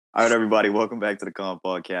All right, everybody, welcome back to the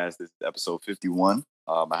Podcast. This is episode 51.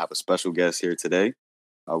 I have a special guest here today.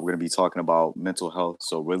 We're going to be talking about mental health,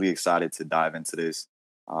 so really excited to dive into this.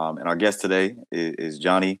 And our guest today is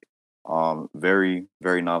Johnnie, very,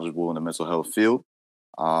 very knowledgeable in the mental health field.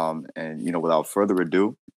 Without further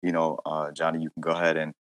ado, Johnnie, you can go ahead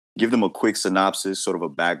and give them a quick synopsis, sort of a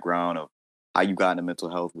background of how you got into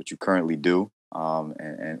mental health, what you currently do,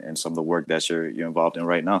 and some of the work that you're involved in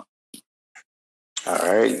right now. All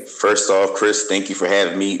right. First off, Chris, thank you for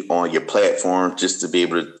having me on your platform just to be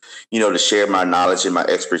able to, to share my knowledge and my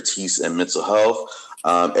expertise in mental health.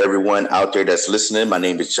 Everyone out there that's listening, my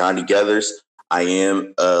name is Johnnie Geathers. I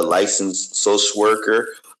am a licensed social worker,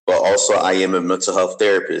 but also I am a mental health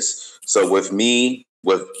therapist. So with me,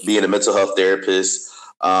 with being a mental health therapist,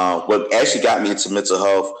 what actually got me into mental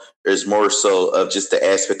health is more so of just the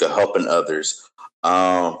aspect of helping others.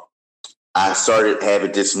 I started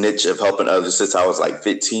having this niche of helping others since I was like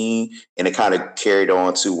 15, and it kind of carried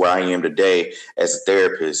on to where I am today as a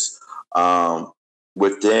therapist.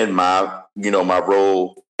 Within my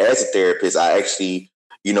role as a therapist, I actually,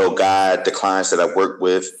 guide the clients that I work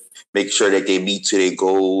with, make sure that they meet to their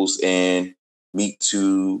goals and meet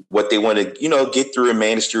to what they want to, get through and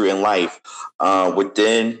manage through in life.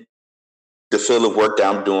 Within the field of work that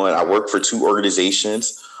I'm doing, I work for two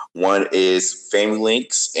organizations. One is Family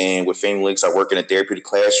Links, and with Family Links, I work in a therapeutic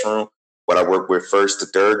classroom, but I work with first to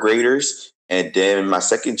third graders. And then my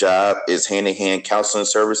second job is hand-in-hand counseling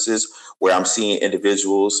services, where I'm seeing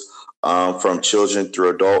individuals from children through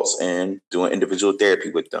adults and doing individual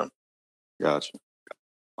therapy with them. Gotcha.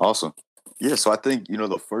 Awesome. Yeah, so I think,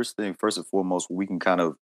 the first thing, first and foremost, we can kind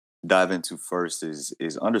of dive into first is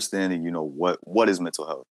understanding, what is mental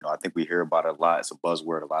health. I think we hear about it a lot. It's a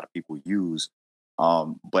buzzword a lot of people use.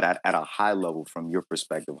 But at a high level, from your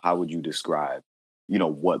perspective, how would you describe,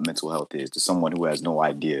 what mental health is to someone who has no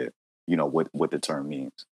idea, what the term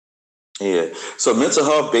means? Yeah. So mental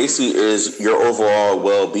health basically is your overall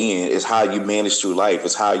well-being. Is how you manage through life.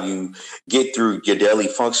 Is how you get through your daily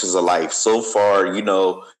functions of life. So far,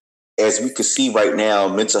 as we can see right now,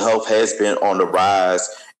 mental health has been on the rise,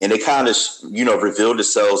 and it kind of, revealed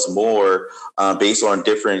itself more based on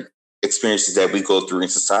different experiences that we go through in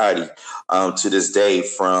society to this day,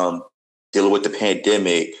 from dealing with the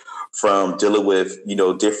pandemic, from dealing with,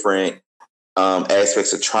 different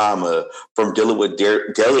aspects of trauma, from dealing with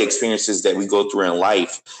daily experiences that we go through in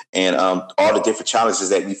life, and all the different challenges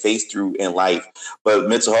that we face through in life. But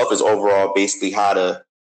mental health is overall basically how to,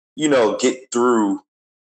 get through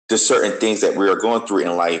the certain things that we are going through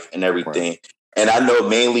in life and everything. Right. And I know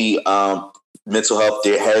mainly mental health,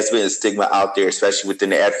 there has been a stigma out there, especially within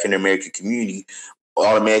the African American community.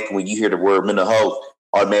 Automatically, when you hear the word mental health,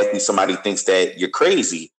 automatically somebody thinks that you're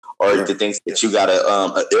crazy, or yeah, thinks that you got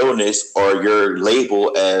an illness, or you're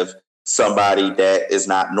labeled as somebody that is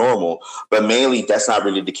not normal. But mainly, that's not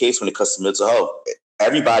really the case when it comes to mental health.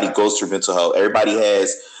 Everybody goes through mental health. Everybody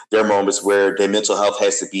has their moments where their mental health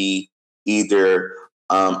has to be either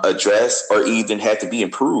addressed or even have to be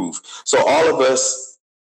improved. So all of us,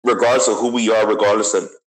 regardless of who we are, regardless of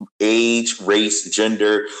age, race,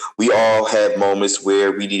 gender, we all have moments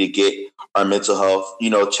where we need to get our mental health,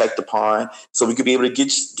 checked upon, so we could be able to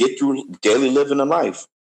get through daily living in life.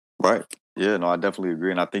 Right. Yeah, no, I definitely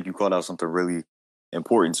agree. And I think you called out something really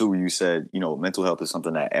important too, where you said, mental health is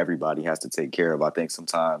something that everybody has to take care of. I think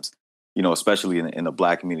sometimes, especially in the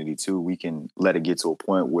Black community too, we can let it get to a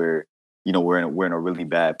point where, we're in a really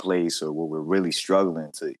bad place, or where we're really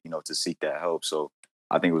struggling to seek that help. So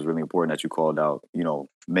I think it was really important that you called out,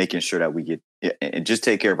 making sure that we get and just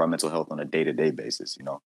take care of our mental health on a day-to-day basis.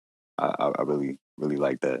 I really, really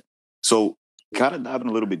like that. So kind of diving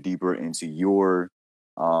a little bit deeper into your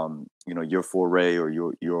your foray, or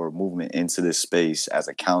your movement into this space as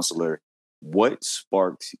a counselor. What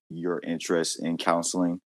sparked your interest in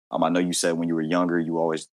counseling? I know you said when you were younger, you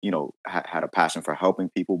always, had a passion for helping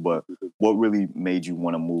people, but what really made you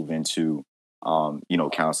want to move into,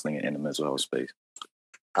 counseling in the mental health space?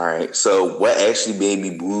 All right. So what actually made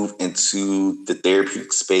me move into the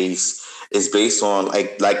therapeutic space is based on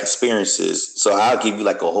like experiences. So I'll give you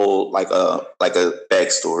like a whole like a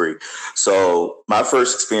backstory. So my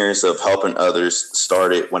first experience of helping others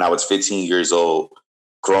started when I was 15 years old,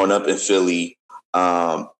 growing up in Philly.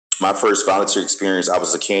 My first volunteer experience, I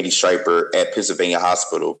was a candy striper at Pennsylvania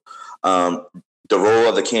Hospital. The role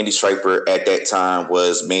of the candy striper at that time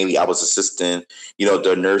was mainly I was assisting,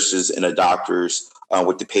 the nurses and the doctors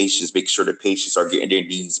with the patients, making sure the patients are getting their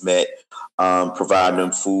needs met, providing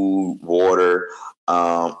them food, water.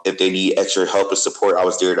 If they need extra help and support, I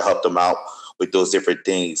was there to help them out with those different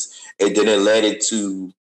things. And then it led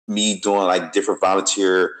into me doing like different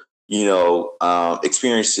volunteer,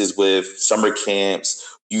 experiences with summer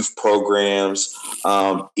camps, youth programs.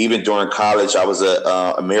 Even during college, I was a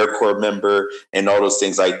AmeriCorps member and all those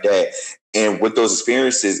things like that. And with those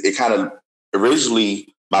experiences, it kind of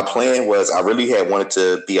originally my plan was I really had wanted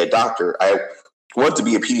to be a doctor. I wanted to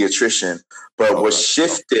be a pediatrician, but Okay.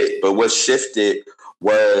 what shifted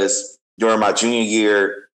was during my junior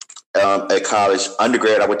year at college.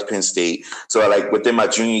 Undergrad, I went to Penn State. So like within my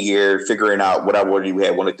junior year, figuring out what I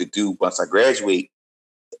wanted to do once I graduate,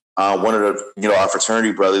 one of the, our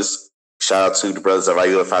fraternity brothers, shout out to the brothers of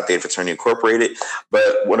Iowa Phi Theta Fraternity Incorporated,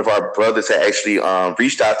 but one of our brothers had actually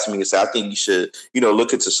reached out to me and said, I think you should,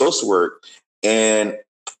 look into social work. And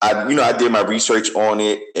I did my research on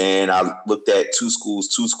it, and I looked at two schools.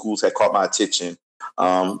 Two schools had caught my attention,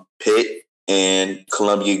 Pitt and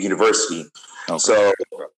Columbia University. Okay. So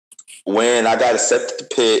when I got accepted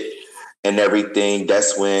to Pitt and everything,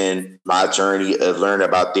 that's when my journey of learning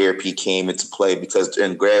about therapy came into play, because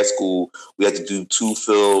in grad school, we had to do 2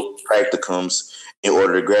 field practicums in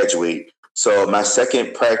order to graduate. So my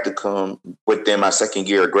second practicum within my second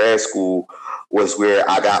year of grad school was where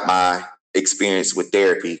I got my experience with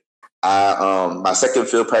therapy. My second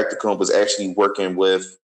field practicum was actually working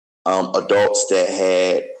with adults that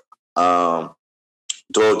had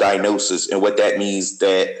dual diagnosis. And what that means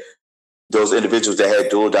that those individuals that had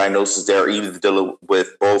dual diagnosis, they're either dealing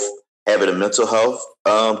with both having a mental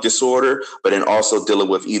health disorder, but then also dealing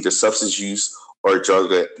with either substance use or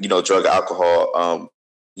drug alcohol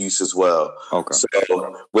use as well. Okay.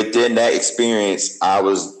 So within that experience, I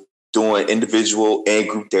was doing individual and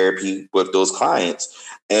group therapy with those clients.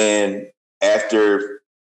 And after,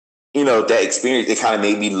 that experience, it kind of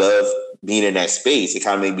made me love being in that space. It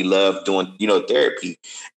kind of made me love doing, therapy.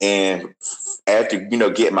 And after,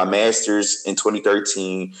 getting my master's in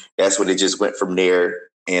 2013, that's when it just went from there.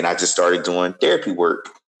 And I just started doing therapy work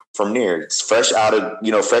from there. It's fresh out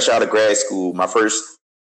of grad school. My first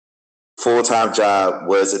full-time job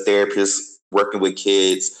was a therapist working with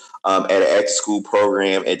kids at an after-school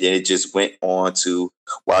program. And then it just went on to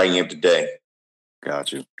where I am today.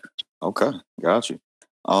 Got you. Okay. Got you.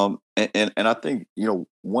 And I think,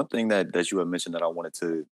 one thing that you had mentioned that I wanted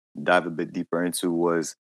to dive a bit deeper into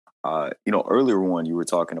was, earlier on you were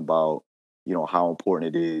talking about, how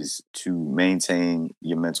important it is to maintain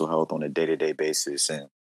your mental health on a day-to-day basis. And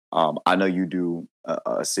I know you do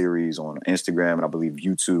a series on Instagram and I believe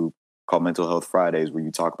YouTube called Mental Health Fridays, where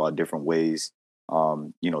you talk about different ways,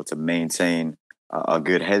 to maintain a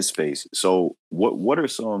good headspace. So what are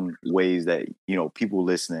some ways that, people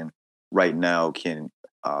listening right now can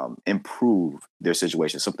improve their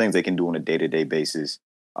situation? Some things they can do on a day-to-day basis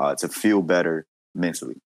to feel better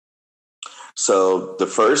mentally. So the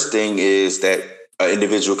first thing is that an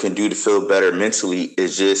individual can do to feel better mentally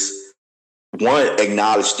is just, one,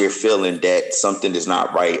 acknowledge their feeling that something is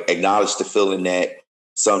not right. Acknowledge the feeling that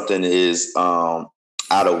something is out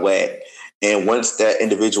of whack. And once that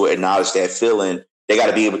individual acknowledge that feeling, they got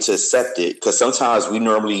to be able to accept it. Because sometimes we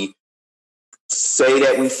normally say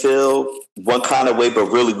that we feel one kind of way,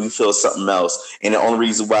 but really we feel something else. And the only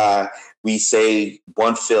reason why we say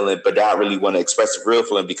one feeling, but not really want to express the real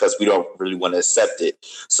feeling, because we don't really want to accept it.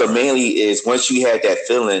 So mainly is once you have that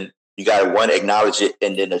feeling, you got to, one, acknowledge it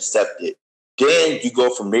and then accept it. Then you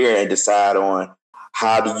go from there and decide on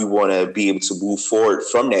how do you want to be able to move forward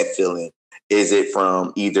from that feeling. Is it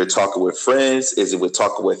from either talking with friends? Is it with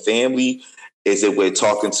talking with family? Is it with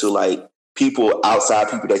talking to like people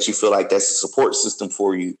outside, people that you feel like that's a support system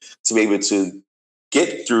for you to be able to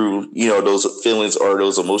get through, those feelings or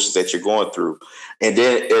those emotions that you're going through? And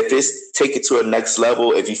then if it's take it to a next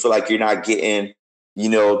level, if you feel like you're not getting,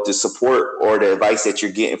 the support or the advice that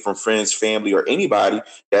you're getting from friends, family, or anybody,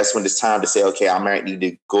 that's when it's time to say, okay, I might need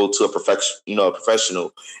to go to a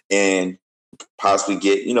professional and possibly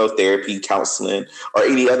get, therapy, counseling, or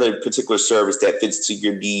any other particular service that fits to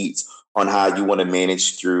your needs on how you want to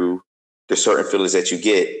manage through the certain feelings that you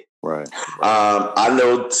get. Right. I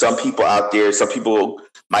know some people out there, some people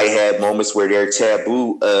might have moments where they're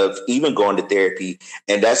taboo of even going to therapy.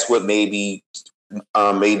 And that's what maybe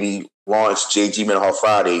launched JG Mental Health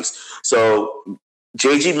Fridays. So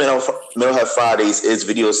JG Mental Health Fridays is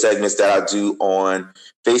video segments that I do on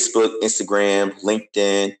Facebook, Instagram,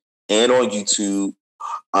 LinkedIn, and on YouTube.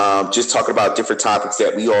 Just talking about different topics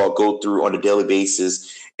that we all go through on a daily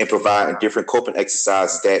basis and providing different coping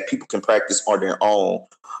exercises that people can practice on their own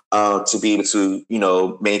to be able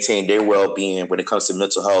to, maintain their well-being when it comes to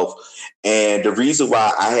mental health. And the reason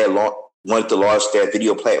why I had wanted to launch that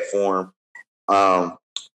video platform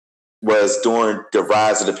was during the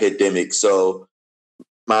rise of the pandemic. So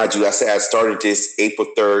mind you, I said I started this April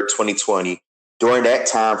 3rd, 2020. During that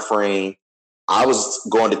time frame, I was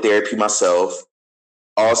going to therapy myself.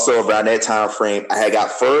 Also, around that time frame, I had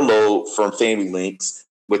got furloughed from Family Links,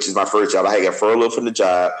 which is my first job. I had got furloughed from the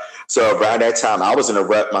job. So around that time, I was in a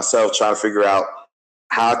rut myself, trying to figure out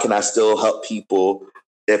how can I still help people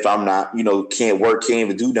if I'm not, can't work, can't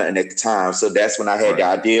even do nothing at the time. So that's when I had the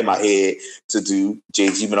Right. idea in my head to do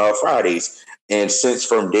JG Menard Fridays. And since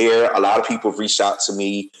from there, a lot of people have reached out to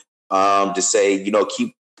me to say,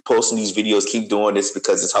 keep posting these videos, keep doing this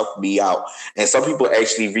because it's helping me out. And some people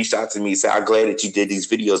actually reached out to me and said, I'm glad that you did these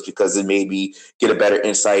videos because it made me get a better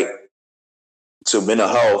insight to mental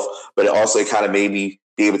health, but it also kind of made me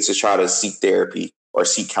be able to try to seek therapy or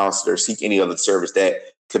seek counselor, or seek any other service that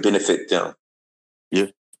could benefit them. Yeah.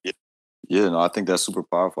 Yeah, no, I think that's super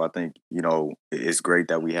powerful. I think, it's great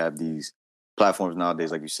that we have these platforms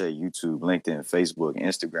nowadays, like you say, YouTube, LinkedIn, Facebook,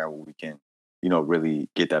 Instagram, where we can, really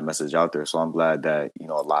get that message out there. So I'm glad that, a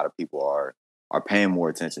lot of people are paying more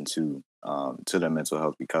attention to their mental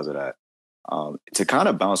health because of that. To kind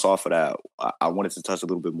of bounce off of that, I wanted to touch a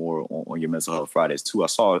little bit more on your mental health Fridays too. I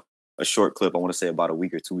saw a short clip, I want to say about a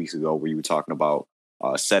week or 2 weeks ago, where you were talking about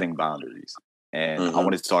setting boundaries. And I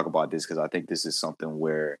wanted to talk about this because I think this is something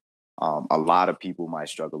where a lot of people might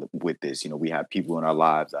struggle with this. We have people in our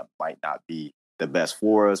lives that might not be the best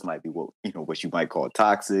for us, might be what you might call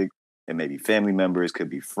toxic, and maybe family members, could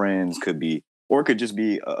be friends, could be, or it could just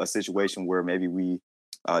be a situation where maybe we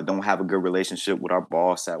don't have a good relationship with our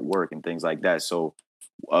boss at work and things like that. So,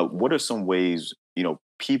 what are some ways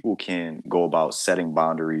people can go about setting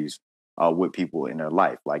boundaries with people in their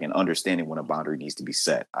life, like, and understanding when a boundary needs to be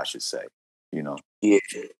set? I should say, you know. Yeah.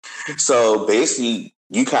 So basically,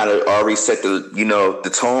 you kind of already set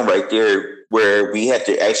the tone right there, where we have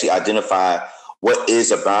to actually identify what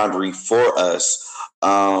is a boundary for us.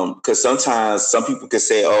 Because sometimes some people could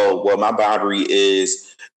say, "Oh, well, my boundary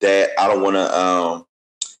is that I don't want to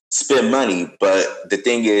spend money." But the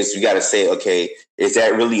thing is, you got to say, okay, is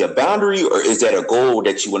that really a boundary, or is that a goal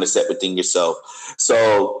that you want to set within yourself?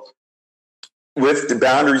 So with the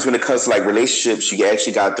boundaries, when it comes to like relationships, you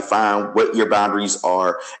actually got to define what your boundaries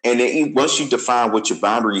are. And then once you define what your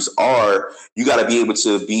boundaries are, you got to be able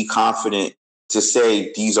to be confident to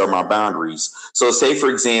say, these are my boundaries. So say, for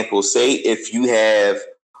example, say if you have,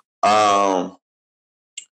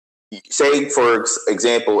 say, for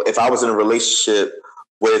example, if I was in a relationship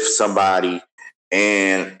with somebody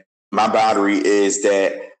and my boundary is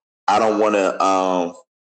that I don't want to, I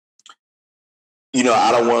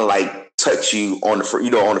don't want to like touch you on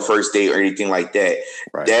on the first date or anything like that.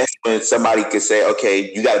 Right. That's when somebody could say,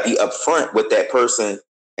 okay, you got to be upfront with that person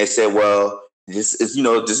and say, well, this is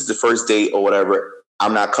the first date or whatever.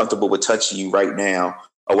 I'm not comfortable with touching you right now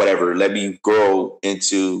or whatever. Let me grow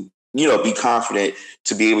into, be confident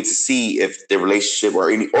to be able to see if the relationship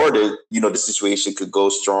or the situation could go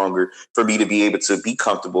stronger for me to be able to be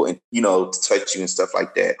comfortable and, to touch you and stuff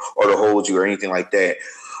like that, or to hold you or anything like that.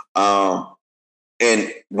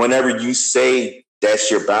 And whenever you say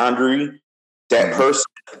that's your boundary, that person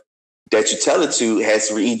that you tell it to has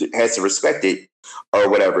to respect it or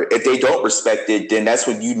whatever. If they don't respect it, then that's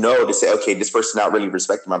when you know to say, okay, this person not really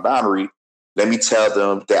respecting my boundary. Let me tell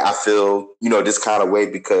them that I feel, this kind of way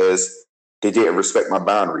because they didn't respect my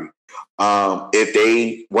boundary. If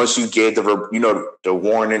they, once you gave the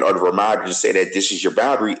warning or the reminder to say that this is your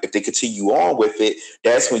boundary, if they continue on with it,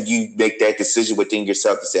 that's when you make that decision within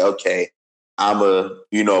yourself to say, okay, I'm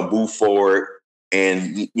move forward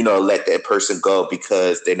and, let that person go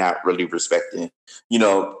because they're not really respecting,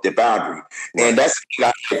 the boundary. Right. And that's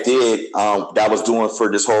what I did, that I was doing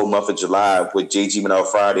for this whole month of July with JG Menard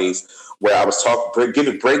Fridays, where I was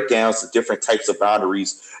giving breakdowns of different types of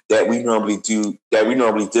boundaries that we normally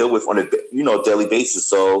deal with on a, daily basis.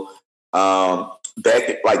 So, back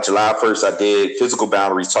at like July 1st, I did physical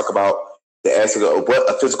boundaries, talk about the aspect of what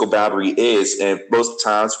a physical boundary is. And most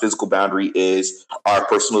times physical boundary is our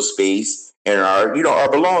personal space and our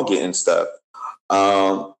belonging and stuff.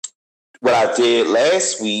 What I did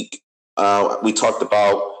last week, we talked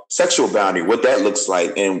about sexual boundary, what that looks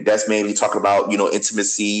like. And that's mainly talking about,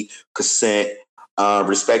 intimacy, consent,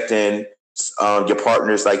 respecting your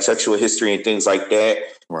partner's like sexual history and things like that.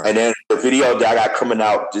 Right. And then the video that I got coming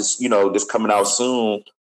out, just coming out soon,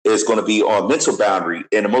 is going to be on mental boundary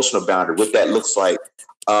and emotional boundary, what that looks like,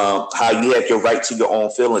 how you have your right to your own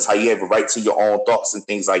feelings, how you have a right to your own thoughts and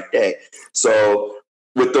things like that. So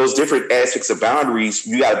with those different aspects of boundaries,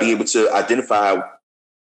 you got to be able to identify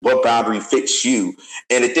what boundary fits you.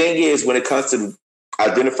 And the thing is, when it comes to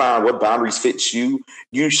identifying what boundaries fits you,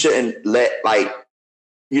 you shouldn't let like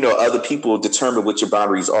other people determine what your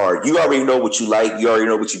boundaries are. You already know what you like. You already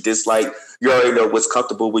know what you dislike. You already know what's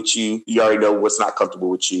comfortable with you. You already know what's not comfortable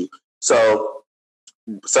with you. So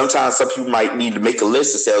sometimes some people might need to make a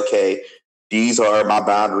list and say, okay, these are my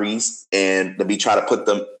boundaries, and let me try to put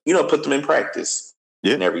them in practice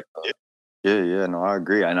Yeah. and everything. Yeah. No, I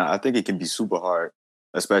agree. And I think it can be super hard,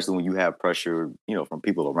 especially when you have pressure, from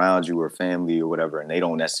people around you or family or whatever, and they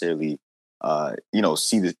don't necessarily,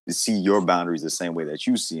 see your boundaries the same way that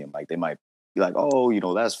you see them. Like they might be like,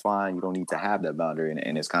 oh, that's fine. You don't need to have that boundary.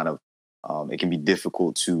 And it's kind of, it can be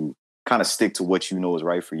difficult to kind of stick to what you know is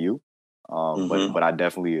right for you. But I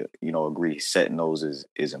definitely, agree. Setting those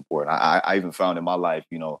is important. I even found in my life,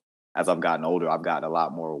 as I've gotten older, I've gotten a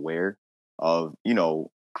lot more aware of,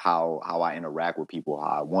 how I interact with people,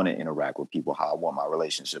 how I want to interact with people, how I want my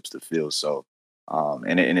relationships to feel. So,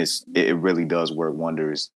 it really does work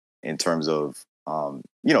wonders in terms of,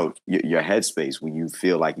 your headspace when you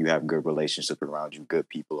feel like you have good relationships around you, good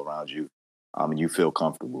people around you, and you feel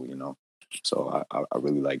comfortable. So I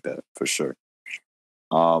really like that for sure.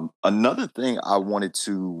 Another thing I wanted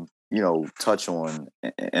to, touch on,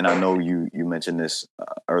 and I know you mentioned this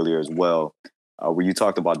earlier as well, where you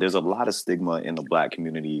talked about there's a lot of stigma in the Black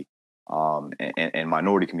community, and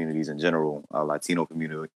minority communities in general, Latino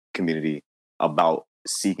community about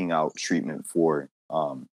seeking out treatment for,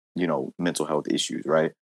 mental health issues,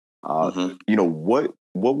 right? What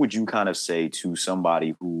would you kind of say to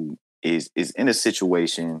somebody who is in a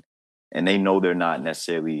situation and they know they're not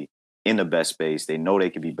necessarily in the best space. They know they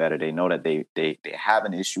could be better. They know that they have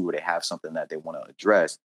an issue or they have something that they want to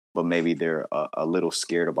address, but maybe they're a little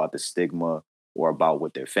scared about the stigma or about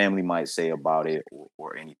what their family might say about it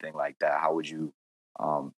or anything like that. How would you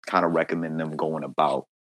kind of recommend them going about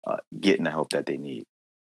getting the help that they need?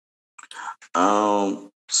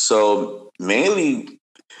 So mainly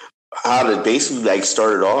how to basically like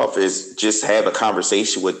start it off is just have a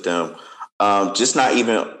conversation with them. Just not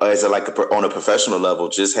even as on a professional level,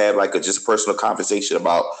 just have like just a personal conversation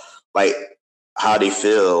about like how they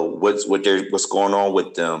feel, what's going on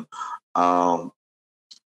with them.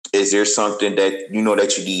 Is there something that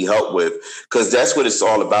that you need help with? Because that's what it's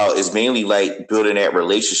all about. Is mainly like building that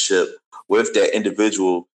relationship with that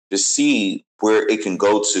individual to see where it can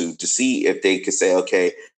go to see if they can say,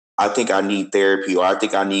 okay, I think I need therapy, or I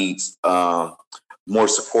think I need more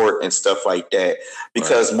support and stuff like that.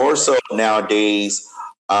 Because more so nowadays,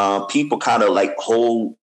 people kind of like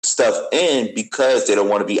hold stuff in because they don't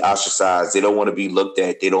want to be ostracized. They don't want to be looked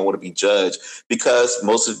at. They don't want to be judged. Because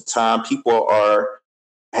most of the time, people are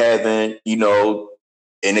having,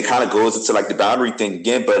 and it kind of goes into like the boundary thing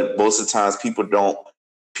again. But most of the times, people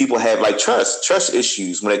have like trust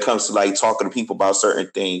issues when it comes to like talking to people about certain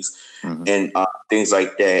things and things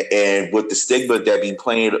like that. And with the stigma that be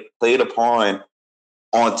played upon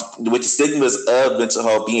with the stigmas of mental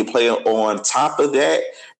health being played on top of that,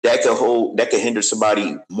 that can hinder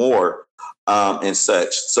somebody more and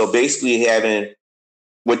such. So basically having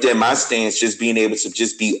within my stance, just being able to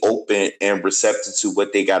just be open and receptive to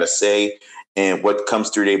what they got to say and what comes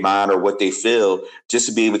through their mind or what they feel, just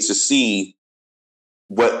to be able to see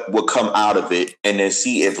what will come out of it, and then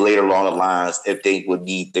see if later along the lines if they would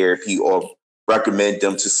need therapy or recommend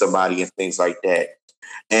them to somebody and things like that.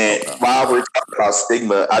 And while we're talking about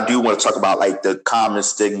stigma, I do want to talk about like the common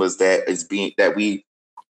stigmas that we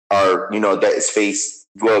are, that is faced.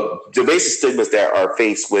 Well, the basic stigmas that are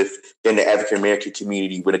faced with in the African American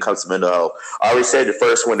community when it comes to mental health. I already said the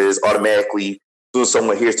first one is automatically, as soon as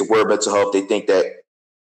someone hears the word mental health, they think that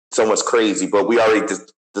someone's crazy. But we already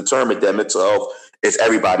determined that mental health is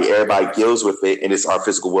everybody. Everybody deals with it, and it's our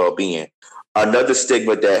physical well-being. Another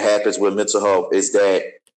stigma that happens with mental health is that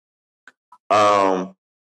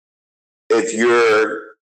if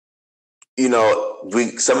you're,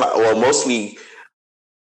 mostly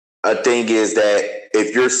a thing is that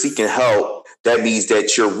if you're seeking help, that means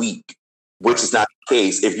that you're weak, which is not the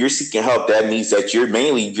case. If you're seeking help, that means that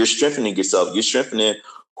you're strengthening yourself. You're strengthening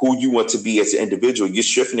who you want to be as an individual. You're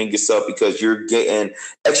strengthening yourself because you're getting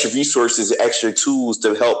extra resources, extra tools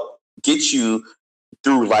to help get you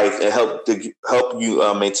through life and help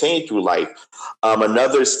you maintain through life.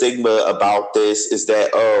 Another stigma about this is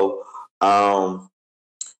that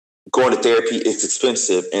going to therapy is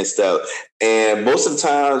expensive and stuff. And most of the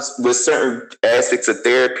times with certain aspects of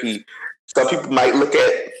therapy, some people might look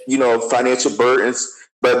at, financial burdens,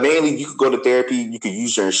 but mainly you could go to therapy, you could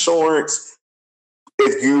use your insurance.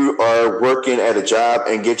 If you are working at a job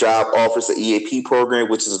and your job offers an EAP program,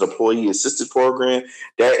 which is an employee assisted program,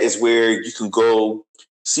 that is where you can go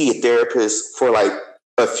see a therapist for like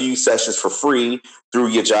a few sessions for free through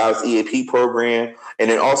your job's EAP program. And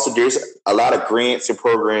then also there's a lot of grants and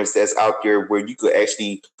programs that's out there where you could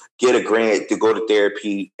actually get a grant to go to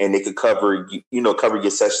therapy and they could cover, cover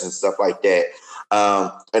your sessions and stuff like that.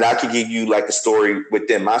 And I could give you like a story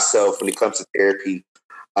within myself when it comes to therapy.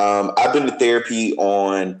 I've been to therapy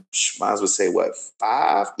on, might as well say what,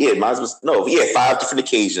 five? Yeah, might as well, no, yeah, 5 different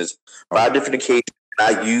occasions. 5 different occasions.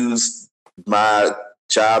 I used my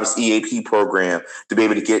job's EAP program to be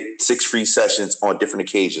able to get 6 free sessions on different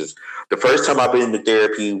occasions. The first time I've been to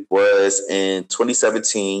therapy was in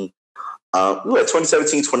 2017.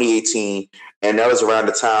 2017, 2018, and that was around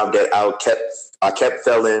the time that I kept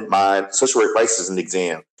failing my social work licensing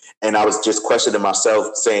exam. And I was just questioning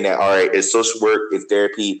myself, saying that, all right, is social work, is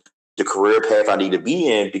therapy the career path I need to be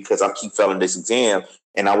in, because I keep failing this exam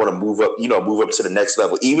and I want to move up to the next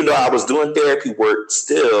level. Even though I was doing therapy work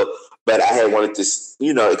still, but I had wanted to,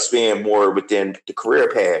 expand more within the career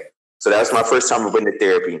path. So that was my first time I've been to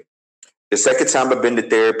therapy. The second time I've been to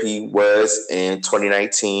therapy was in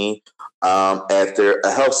 2019 after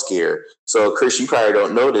a health scare. So, Chris, you probably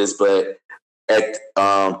don't know this, but at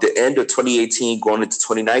the end of 2018, going into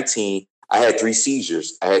 2019, I had 3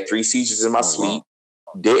 seizures. I had 3 seizures in my sleep.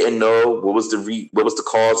 Wow. Didn't know what was the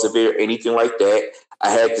cause of it or anything like that.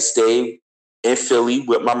 I had to stay in Philly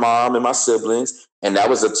with my mom and my siblings, and that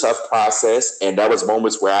was a tough process. And that was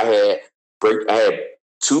moments where I had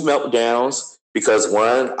 2 meltdowns because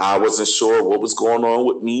one, I wasn't sure what was going on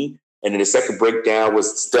with me. And then the second breakdown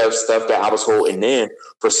was stuff that I was holding in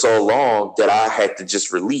for so long that I had to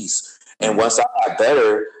just release. And once I got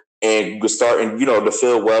better and was starting, to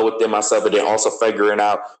feel well within myself, and then also figuring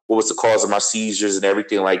out what was the cause of my seizures and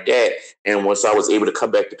everything like that. And once I was able to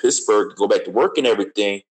come back to Pittsburgh to go back to work and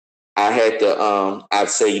everything, I had to, I'd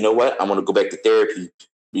say, you know what? I want to go back to therapy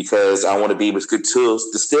because I want to be able to get tools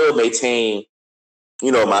to still maintain,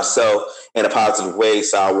 myself in a positive way,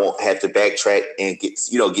 so I won't have to backtrack and get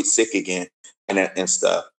sick again and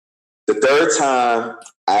stuff. The third time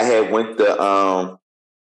I had went to,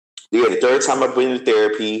 the third time I've been to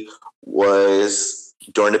therapy was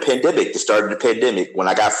during the pandemic, the start of the pandemic. When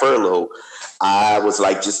I got furloughed, I was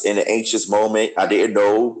like just in an anxious moment. I didn't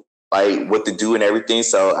know like what to do and everything.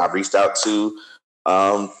 So I reached out to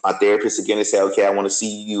my therapist again and said, okay, I want to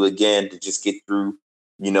see you again to just get through,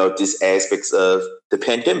 this aspects of the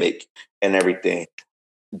pandemic and everything.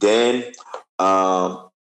 Then the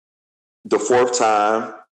fourth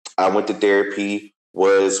time I went to therapy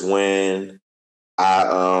was when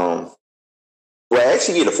the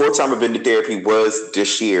fourth time I've been to therapy was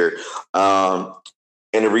this year. And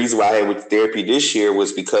the reason why I went to therapy this year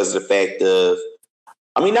was because of the fact of,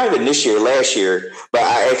 not even this year, last year, but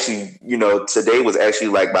I actually, today was actually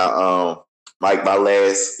like my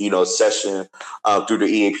last, session through the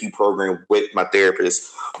EAP program with my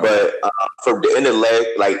therapist. But from the end of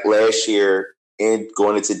last year and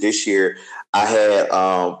going into this year, I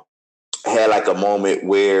had like a moment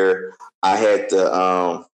where I had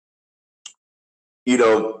to,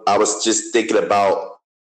 I was just thinking about,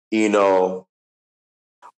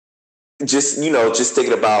 just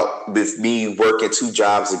thinking about with me working 2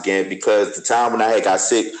 jobs again, because the time when I had got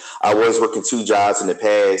sick, I was working 2 jobs in the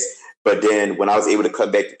past. But then when I was able to come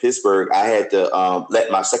back to Pittsburgh, I had to let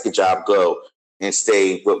my second job go and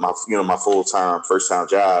stay with my, my full-time, first-time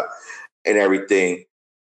job and everything.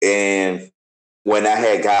 And when I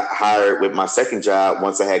had got hired with my second job,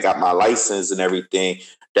 once I had got my license and everything,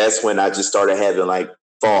 that's when I just started having like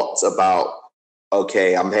thoughts about,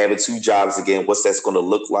 okay, I'm having 2 jobs again. What's that's going to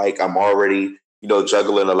look like? I'm already,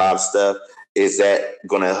 juggling a lot of stuff. Is that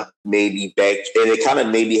going to maybe back? And it kind of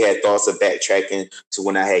maybe had thoughts of backtracking to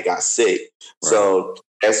when I had got sick. Right. So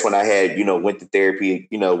that's when I had, went to therapy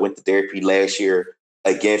last year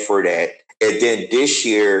again for that. And then this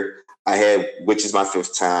year I had, which is my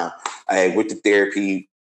 5th time, I had went to therapy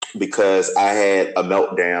because I had a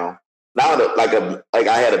meltdown. Not like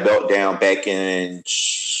I had a meltdown back in,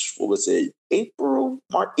 what was it, April,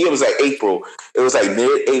 March? Yeah, it was like April. It was like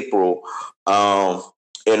mid-April.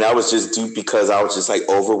 And that was just due because I was just like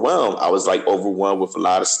overwhelmed. I was like overwhelmed with a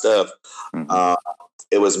lot of stuff. Mm-hmm.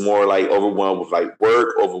 It was more like overwhelmed with like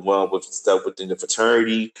work, overwhelmed with stuff within the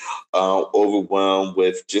fraternity, overwhelmed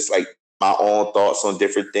with just like my own thoughts on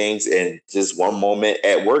different things. And just one moment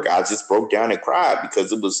at work, I just broke down and cried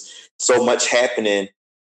because it was so much happening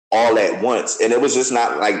all at once. And it was just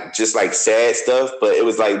not like just like sad stuff, but it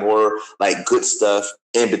was like more like good stuff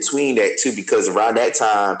in between that too, because around that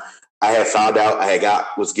time I had found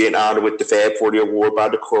out was getting honored with the Fab 40 Award by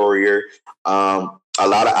the Courier. A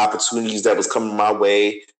lot of opportunities that was coming my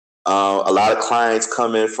way. A lot of clients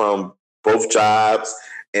coming from both jobs.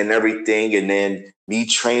 and everything, and then me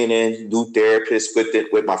training new therapists with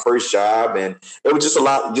it with my first job, and it was just a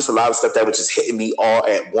lot of stuff that was just hitting me all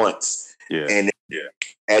at once. Yeah. And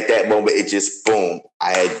at that moment, it just boom,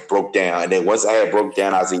 I had broke down. And then once I had broke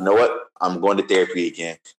down, I was like, you know what? I'm going to therapy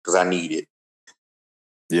again because I need it.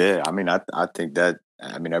 Yeah, I mean, I think that,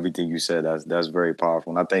 I mean, everything you said, that's very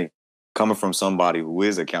powerful. And I think coming from somebody who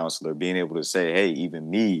is a counselor, being able to say, hey, even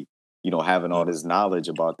me, having all this knowledge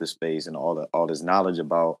about this space and all this knowledge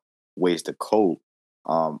about ways to cope,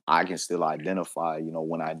 I can still identify,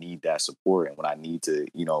 when I need that support and when I need to,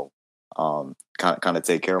 kind of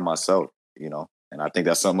take care of myself, And I think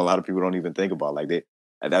that's something a lot of people don't even think about. Like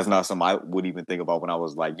that's not something I would even think about when I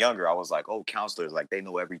was like younger. I was like, oh, counselors, like they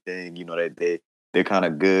know everything, they're kind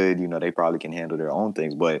of good, they probably can handle their own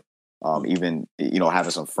things. But even,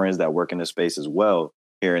 having some friends that work in the space as well,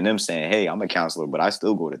 hearing them saying, hey, I'm a counselor, but I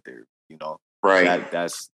still go to therapy, Right.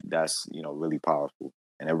 That's really powerful.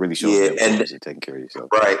 And it really shows Yeah. the importance of taking care of yourself.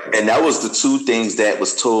 Right. And that was the two things that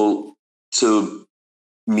was told to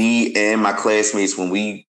me and my classmates when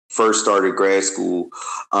we first started grad school.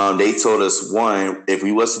 They told us, one, if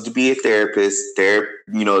we was to be a therapist,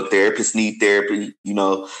 therapists need therapy,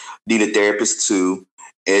 need a therapist too.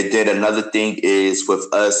 And then another thing is with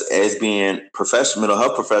us as being professional mental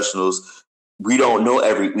health professionals, we don't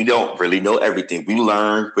really know everything. We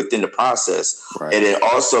learn within the process. Right. And then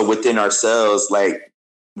also within ourselves, like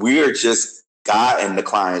we are just guiding the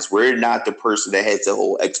clients. We're not the person that has the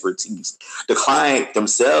whole expertise. The client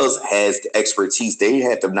themselves has the expertise. They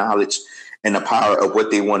have the knowledge and the power of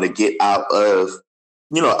what they want to get out of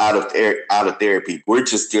therapy. We're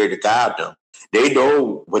just there to guide them. They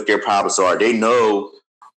know what their problems are. They know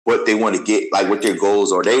what they want to get, like what their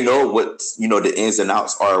goals are. They know what the ins and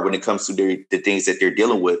outs are when it comes to the things that they're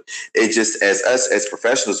dealing with. It just, as us as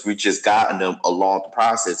professionals, we just guiding them along the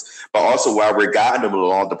process. But also while we're guiding them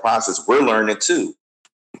along the process, we're learning too.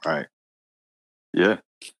 Right. Yeah.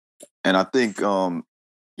 And I think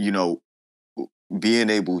being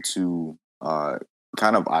able to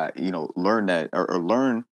kind of learn that or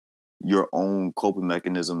learn your own coping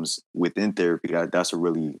mechanisms within therapy, that's a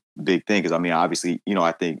really big thing. Because I mean, obviously,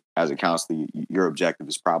 I think as a counselor, your objective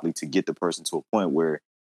is probably to get the person to a point where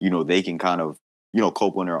they can kind of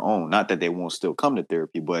cope on their own. Not that they won't still come to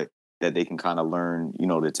therapy, but that they can kind of learn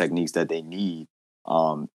the techniques that they need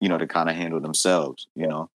to kind of handle themselves,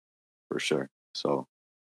 for sure. So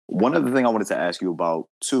one other thing I wanted to ask you about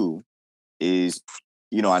too is,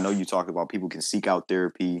 I know you talked about people can seek out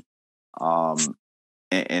therapy,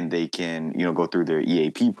 and they can, go through their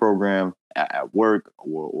EAP program at work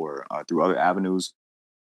or through other avenues.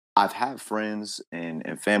 I've had friends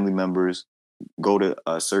and family members go to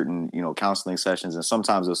certain, counseling sessions, and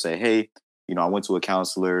sometimes they'll say, hey, I went to a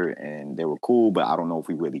counselor and they were cool, but I don't know if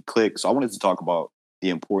we really click. So I wanted to talk about the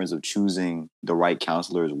importance of choosing the right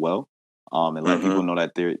counselor as well, and let people know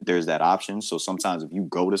that there's that option. So sometimes if you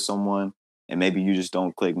go to someone and maybe you just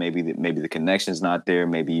don't click, maybe the connection's not there,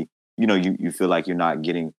 maybe you feel like you're not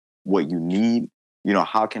getting what you need,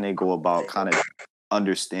 how can they go about kind of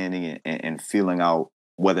understanding and feeling out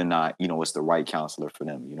whether or not it's the right counselor for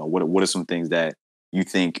them? What are some things that you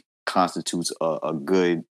think constitutes a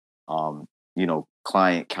good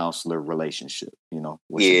client counselor relationship?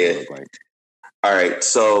 What should that look like? All right.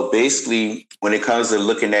 So basically, when it comes to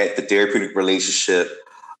looking at the therapeutic relationship,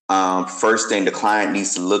 first thing the client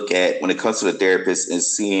needs to look at when it comes to the therapist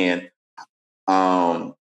is seeing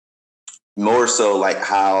more so like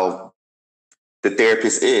how the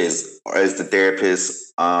therapist is, or is the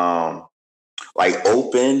therapist like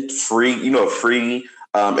open, free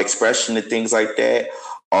expression and things like that.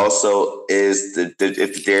 Also, is if the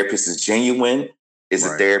therapist is genuine, is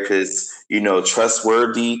the therapist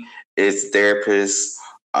trustworthy, is the therapist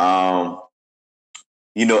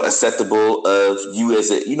acceptable of you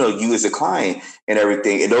as a client and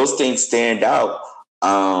everything, and those things stand out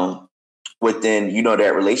within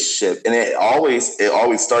that relationship. And it always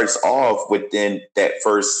starts off within that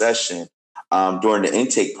first session, during the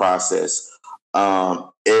intake process.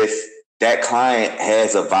 If that client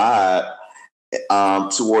has a vibe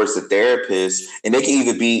towards the therapist, and they can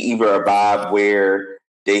either be a vibe where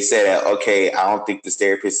they say that, okay, I don't think this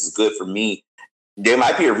therapist is good for me. There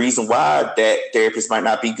might be a reason why that therapist might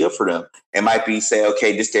not be good for them. It might be say,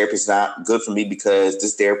 okay, this therapist is not good for me because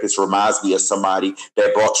this therapist reminds me of somebody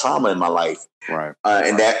that brought trauma in my life. Right.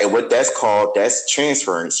 And what that's called, that's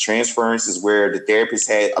transference. Transference is where where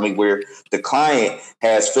the client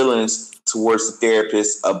has feelings towards the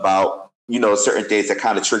therapist about, certain things that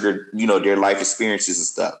kind of triggered, their life experiences and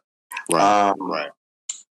stuff. Right.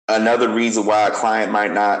 another reason why a client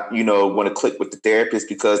might not, want to click with the therapist,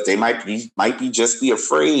 because they might be just be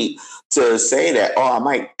afraid to say that, oh, I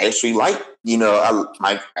might actually like, I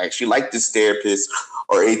might actually like this therapist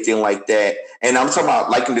or anything like that. And I'm talking about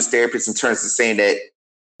liking this therapist in terms of saying that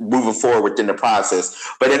moving forward within the process.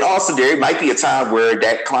 But then also there might be a time where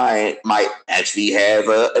that client might actually have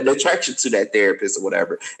an attraction to that therapist or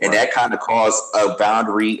whatever. And that kind of cause a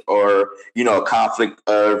boundary or, a conflict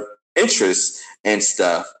of interest and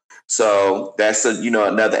stuff. So that's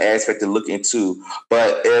another aspect to look into.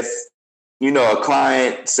 But if a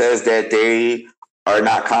client says that they are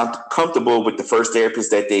not comfortable with the first therapist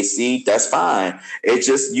that they see, that's fine. It's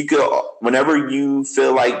just you could, whenever you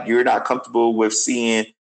feel like you're not comfortable with seeing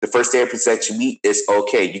the first therapist that you meet, it's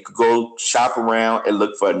okay. You could go shop around and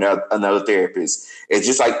look for another therapist. It's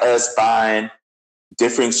just like us buying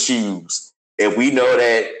different shoes. If we know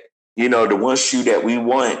that the one shoe that we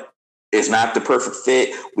want is not the perfect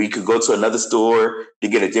fit, we could go to another store to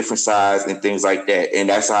get a different size and things like that. And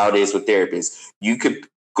that's how it is with therapists. You could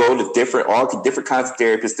go to all the different kinds of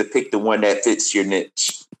therapists to pick the one that fits your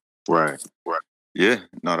niche. Right. Yeah.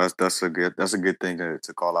 No, that's a good thing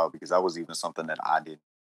to call out, because that was even something that I didn't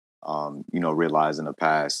realize in the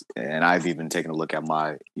past. And I've even taken a look at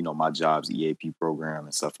my job's EAP program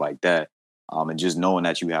and stuff like that. And just knowing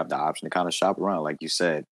that you have the option to kind of shop around, like you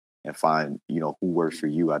said, and find, who works for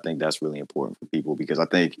you. I think that's really important for people, because I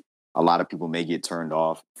think a lot of people may get turned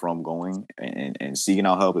off from going and seeking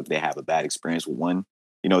out help if they have a bad experience with one,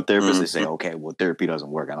 therapist. They say, okay, well, therapy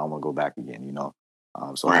doesn't work. I don't want to go back again,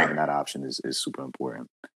 So having that option is super important.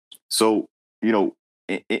 So,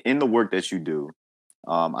 in the work that you do,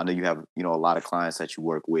 I know you have, a lot of clients that you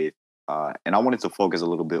work with, and I wanted to focus a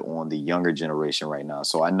little bit on the younger generation right now.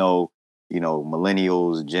 So I know,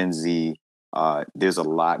 millennials, Gen Z, there's a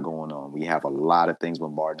lot going on. We have a lot of things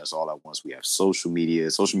bombarding us all at once. We have social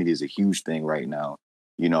media. Social media is a huge thing right now,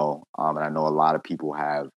 and I know a lot of people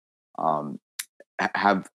have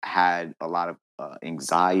had a lot of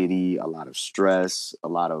anxiety, a lot of stress, a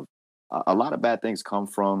lot of bad things come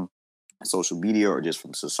from social media or just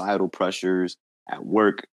from societal pressures at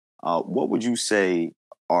work. What would you say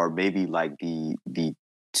are maybe like the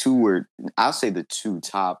two, or I'll say the two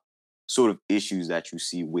top sort of issues that you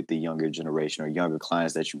see with the younger generation or younger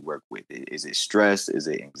clients that you work with? Is it stress? Is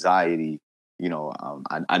it anxiety?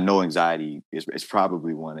 I know anxiety is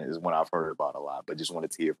probably one I've heard about a lot, but just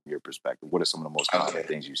wanted to hear from your perspective. What are some of the most common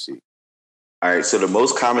things you see? All right. So the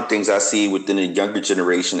most common things I see within the younger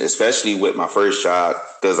generation, especially with my first job,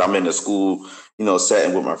 because I'm in the school,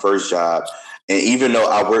 setting with my first job. And even though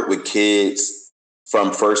I work with kids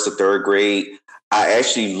from first to third grade, I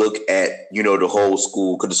actually look at, the whole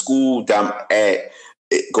school, because the school that I'm at,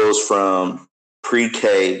 it goes from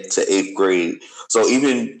pre-K to eighth grade. So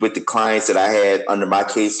even with the clients that I had under my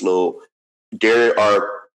caseload, there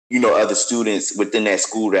are, other students within that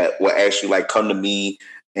school that will actually like come to me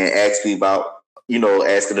and ask me about,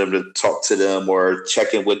 asking them to talk to them or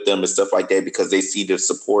check in with them and stuff like that, because they see the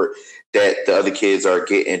support that the other kids are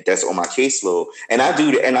getting that's on my caseload. And I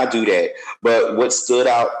do that. But what stood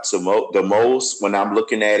out to the most when I'm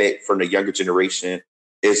looking at it from the younger generation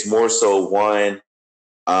is more so one,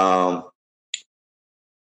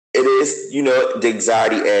 it is, the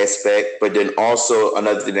anxiety aspect, but then also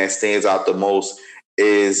another thing that stands out the most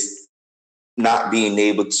is not being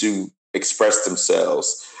able to express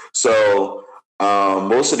themselves. So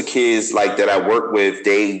most of the kids like that I work with,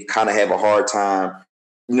 they kind of have a hard time,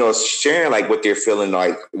 sharing like what they're feeling,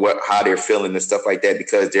 like how they're feeling and stuff like that,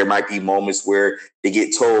 because there might be moments where they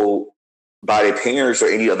get told by their parents or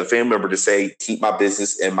any other family member to say, keep my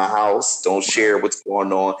business in my house, don't share what's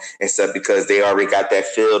going on and stuff, because they already got that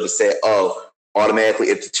feel to say, oh, automatically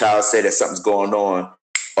if the child said that something's going on,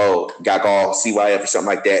 oh, got to call CYF or something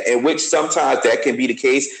like that. And which sometimes that can be the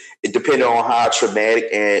case, it depending on how traumatic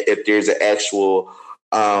and if there's an actual,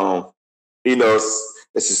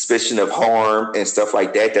 a suspicion of harm and stuff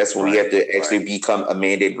like that. That's when we have to actually become a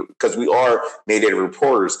mandated, because we are mandated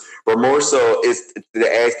reporters. But more so, it's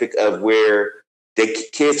the aspect of where the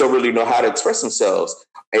kids don't really know how to express themselves.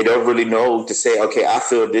 They don't really know to say, okay, I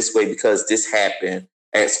feel this way because this happened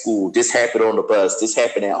at school, this happened on the bus, this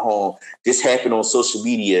happened at home, this happened on social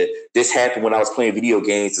media, this happened when I was playing video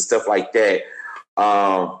games and stuff like that,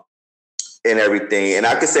 and everything. And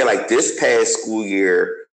I can say, like, this past school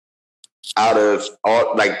year, out of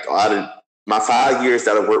my 5 years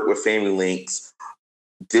that I worked with Family Links,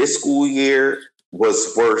 this school year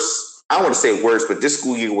was worse. I don't want to say worse, but this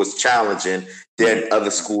school year was challenging than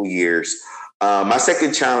other school years. My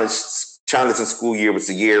second challenging school year was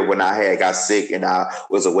the year when I had got sick and I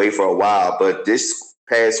was away for a while. But this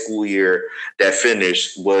past school year that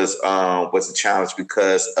finished was a challenge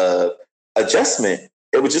because of adjustment.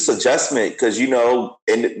 It was just adjustment because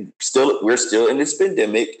and we're still in this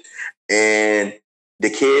pandemic, and the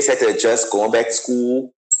kids had to adjust going back to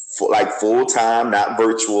school for like full time, not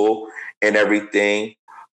virtual, and everything.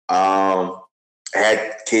 Um,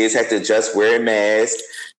 had kids had to adjust wearing masks.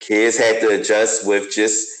 Kids had to adjust with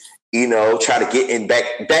just try to get in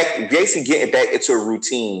back basically getting back into a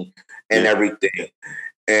routine and everything.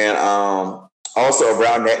 And also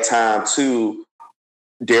around that time too,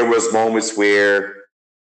 there was moments where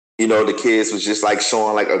the kids was just like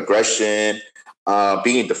showing like aggression,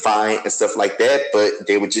 being defiant and stuff like that. But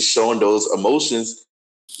they were just showing those emotions,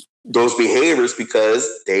 those behaviors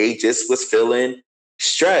because they just was feeling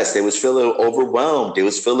stressed. They was feeling overwhelmed. They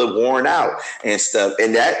was feeling worn out and stuff.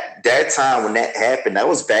 And that time when that happened, that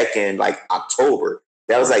was back in like October.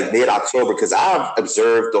 That was like mid-October because I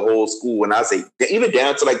observed the whole school, and I say even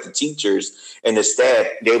down to like the teachers and the staff,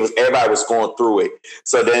 everybody was going through it.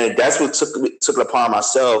 So then that's what took it upon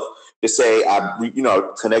myself to say I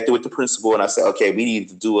connected with the principal, and I said, okay, we need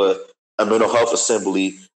to do a mental health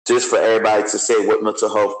assembly just for everybody to say what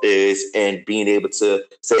mental health is and being able to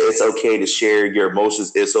say it's okay to share your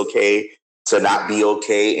emotions. It's okay to not be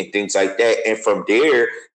okay and things like that. And from there,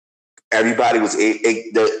 everybody was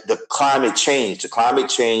the climate changed. The climate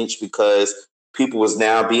changed because people was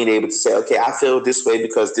now being able to say, okay, I feel this way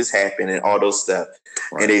because this happened and all those stuff.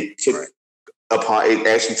 Right. And it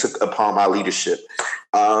actually took upon my leadership.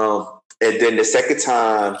 And then the second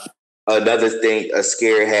time, another thing, a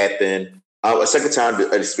scare happened. A second time,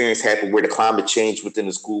 an experience happened where the climate change within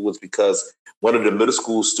the school was because one of the middle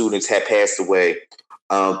school students had passed away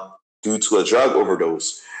due to a drug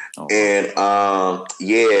overdose. Oh. And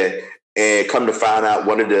and come to find out,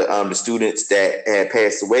 one of the students that had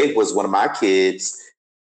passed away was one of my kids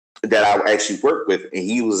that I actually worked with, and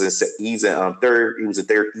he's in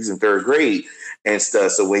third grade and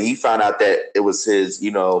stuff. So when he found out that it was his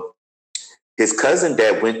cousin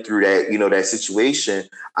that went through that, that situation,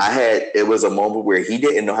 it was a moment where he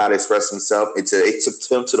didn't know how to express himself until it took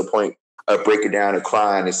him to the point of breaking down and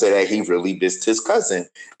crying and said that he really missed his cousin.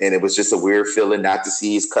 And it was just a weird feeling not to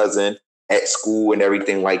see his cousin at school and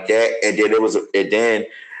everything like that. And then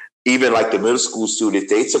even like the middle school students,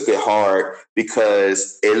 they took it hard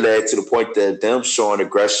because it led to the point that them showing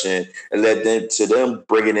aggression and led them to them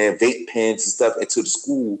bringing in vape pens and stuff into the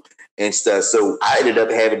school and stuff. So I ended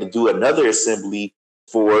up having to do another assembly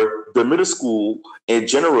for the middle school in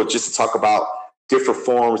general, just to talk about different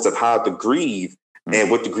forms of how to grieve and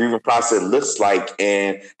what the grieving process looks like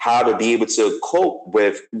and how to be able to cope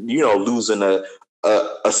with, losing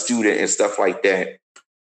a student and stuff like that.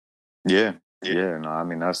 Yeah. Yeah. No, I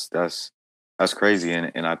mean, that's crazy.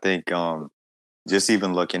 And I think just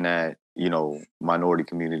even looking at, minority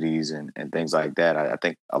communities and things like that, I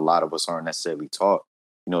think a lot of us aren't necessarily taught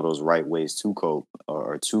those right ways to cope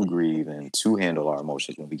or to grieve and to handle our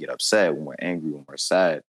emotions when we get upset, when we're angry, when we're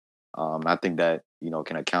sad. I think that,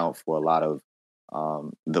 can account for a lot of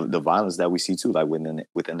the violence that we see too, like within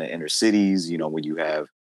the inner cities, when you have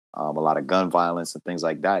a lot of gun violence and things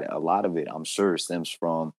like that. A lot of it, I'm sure, stems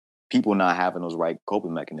from people not having those right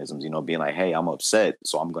coping mechanisms, being like, hey, I'm upset,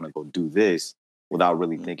 so I'm going to go do this without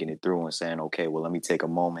really thinking it through and saying, okay, well, let me take a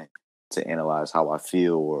moment to analyze how I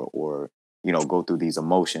feel or go through these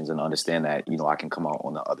emotions and understand that, I can come out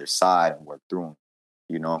on the other side and work through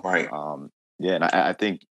them, Right. Yeah. And I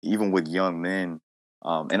think even with young men,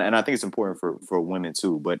 and I think it's important for women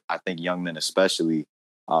too, but I think young men especially,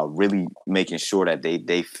 really making sure that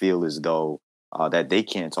they feel as though that they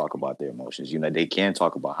can talk about their emotions, they can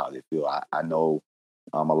talk about how they feel. I know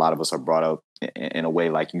a lot of us are brought up in a way,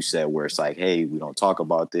 like you said, where it's like, hey, we don't talk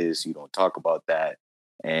about this, you don't talk about that,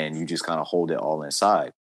 and you just kind of hold it all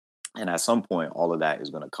inside. And at some point, all of that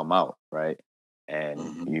is going to come out, right?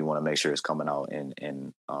 And you want to make sure it's coming out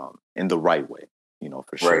in the right way,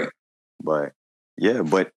 for sure. Right. But yeah,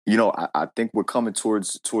 I think we're coming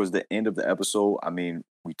towards the end of the episode. I mean,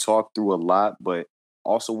 we talked through a lot, but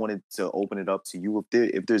also wanted to open it up to you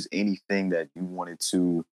if there's anything that you wanted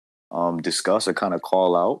to discuss or kind of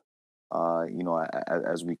call out.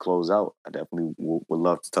 As we close out, I definitely would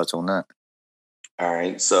love to touch on that. All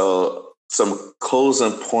right. So some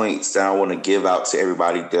closing points that I want to give out to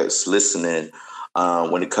everybody that's listening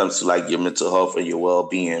when it comes to like your mental health and your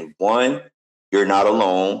well-being. One, you're not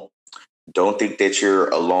alone. Don't think that you're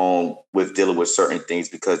alone with dealing with certain things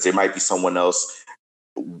because there might be someone else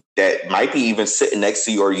that might be even sitting next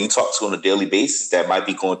to you or you talk to on a daily basis that might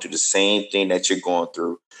be going through the same thing that you're going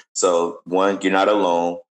through. So one, you're not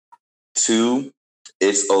alone. Two,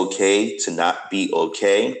 it's okay to not be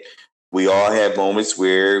okay. We all have moments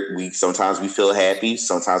where sometimes we feel happy,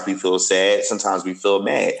 sometimes we feel sad, sometimes we feel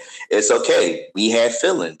mad. It's okay. We have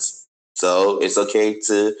feelings. So it's okay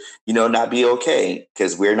to, not be okay,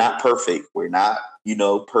 because we're not perfect. We're not,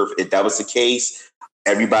 perfect. If that was the case,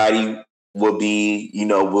 everybody will be,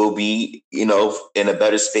 in a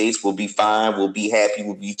better space. We'll be fine. We'll be happy.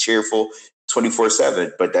 We'll be cheerful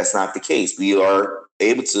 24/7. But that's not the case. We are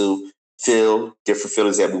able to feel different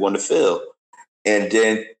feelings that we want to feel. And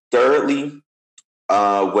then thirdly,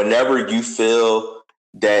 whenever you feel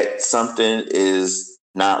that something is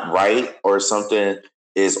not right or something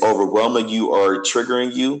is overwhelming you or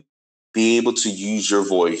triggering you, be able to use your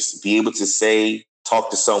voice, be able to say, talk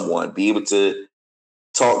to someone, be able to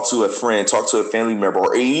talk to a friend, talk to a family member,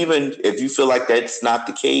 or even if you feel like that's not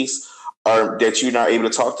the case or that you're not able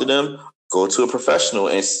to talk to them, go to a professional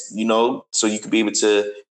and, so you can be able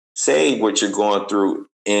to say what you're going through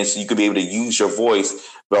and so you can be able to use your voice.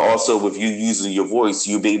 But also with you using your voice,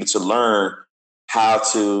 you'll be able to learn how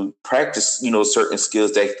to practice, certain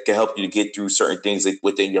skills that can help you to get through certain things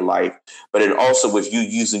within your life. But then also with you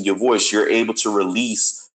using your voice, you're able to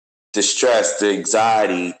release the stress, the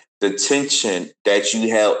anxiety, the tension that you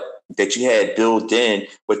had built in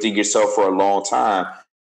within yourself for a long time.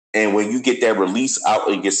 And when you get that release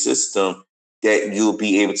out of your system, that you'll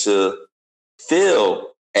be able to feel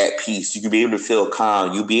at peace. You can be able to feel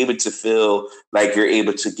calm. You'll be able to feel like you're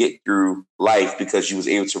able to get through life because you was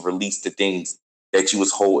able to release the things that you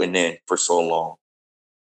was holding in for so long.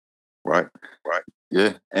 Right. Right.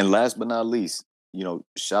 Yeah. And last but not least,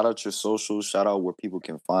 shout out your socials, shout out where people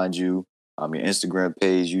can find you, your Instagram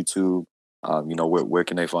page, YouTube, where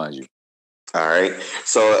can they find you? All right.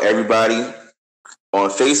 So everybody on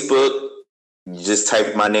Facebook, you just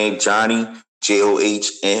type my name, Johnnie,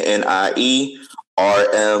 JOHNNIE,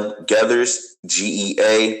 Geathers,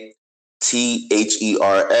 GEATHERS.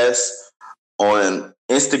 On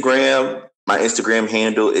Instagram, my Instagram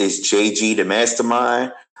handle is JG the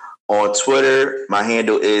Mastermind. On Twitter, my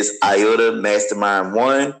handle is IOTA Mastermind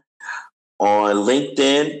 1. On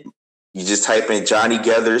LinkedIn, you just type in Johnnie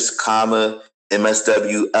Geathers,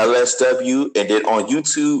 MSW LSW. And then on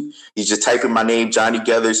YouTube, you just type in my name, Johnnie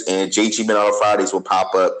Geathers, and JG Mental Fridays will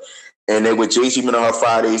pop up. And then with JG Mental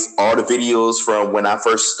Fridays, all the videos from when I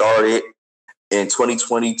first started in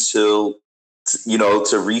 2020 to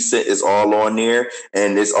recent is all on there,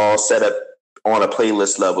 and it's all set up on a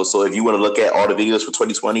playlist level. So if you want to look at all the videos for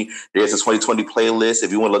 2020, there's a 2020 playlist.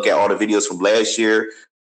 If you want to look at all the videos from last year,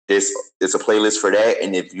 there's a playlist for that.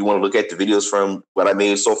 And if you want to look at the videos from what I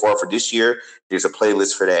made so far for this year, there's a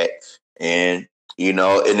playlist for that. And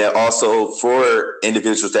and then also for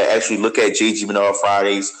individuals that actually look at JG Menard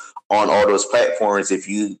Fridays on all those platforms,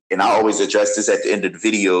 and I always address this at the end of the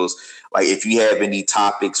videos, like if you have any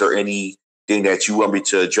topics or anything that you want me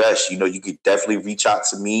to address, you could definitely reach out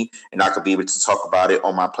to me and I could be able to talk about it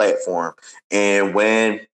on my platform. And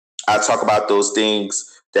when I talk about those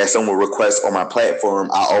things that someone requests on my platform,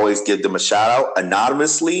 I always give them a shout out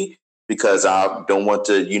anonymously because I don't want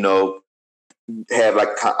to, have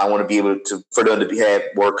I want to be able to for them to have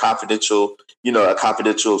more confidential, a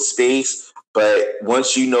confidential space. But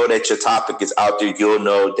once you know that your topic is out there, you'll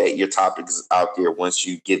know that your topic is out there once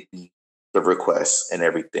you get the requests and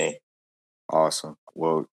everything. Awesome.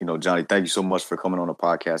 Well, Johnnie, thank you so much for coming on the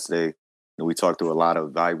podcast today. We talked through a lot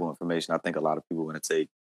of valuable information. I think a lot of people are going to take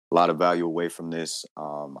a lot of value away from this.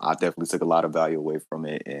 I definitely took a lot of value away from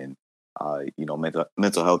it. And,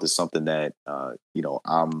 mental health is something that,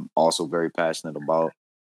 I'm also very passionate about.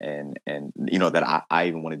 And that I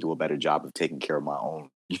even want to do a better job of taking care of my own,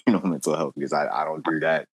 mental health because I don't do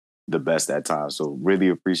that the best at times. So really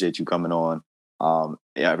appreciate you coming on.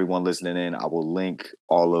 Yeah, everyone listening in, I will link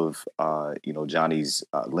all of Johnnie's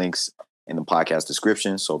links in the podcast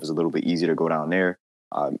description. So if it's a little bit easier to go down there,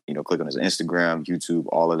 click on his Instagram, YouTube,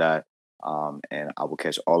 all of that. And I will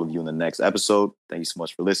catch all of you in the next episode. Thank you so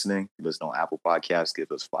much for listening. You listen on Apple Podcasts, give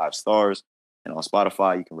us 5 stars. And on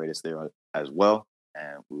Spotify, you can rate us there as well.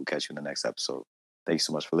 And we will catch you in the next episode. Thank you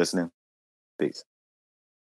so much for listening. Peace.